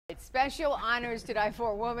Special honors tonight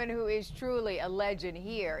for a woman who is truly a legend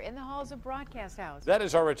here in the halls of Broadcast House. That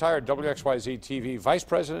is our retired WXYZ-TV Vice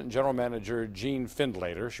President and General Manager Jeanne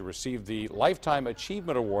Findlater. She received the Lifetime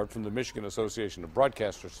Achievement Award from the Michigan Association of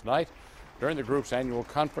Broadcasters tonight during the group's annual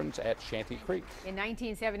conference at Shanty Creek. In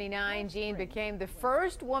 1979, Jeanne became the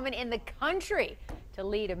first woman in the country to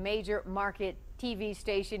lead a major market TV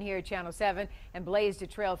station here at Channel 7 and blazed a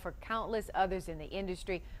trail for countless others in the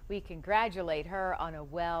industry. We congratulate her on a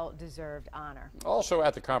well-deserved honor. Also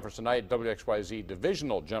at the conference tonight, WXYZ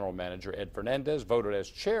Divisional General Manager Ed Fernandez voted as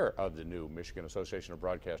chair of the new Michigan Association of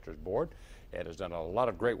Broadcasters Board. Ed has done a lot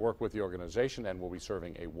of great work with the organization and will be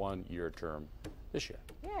serving a one-year term this year.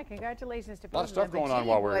 Yeah, congratulations to both. A lot of stuff going on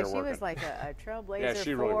while we're here working. She was like a trailblazer yeah,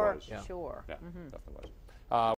 she really was. Sure. Yeah, definitely was.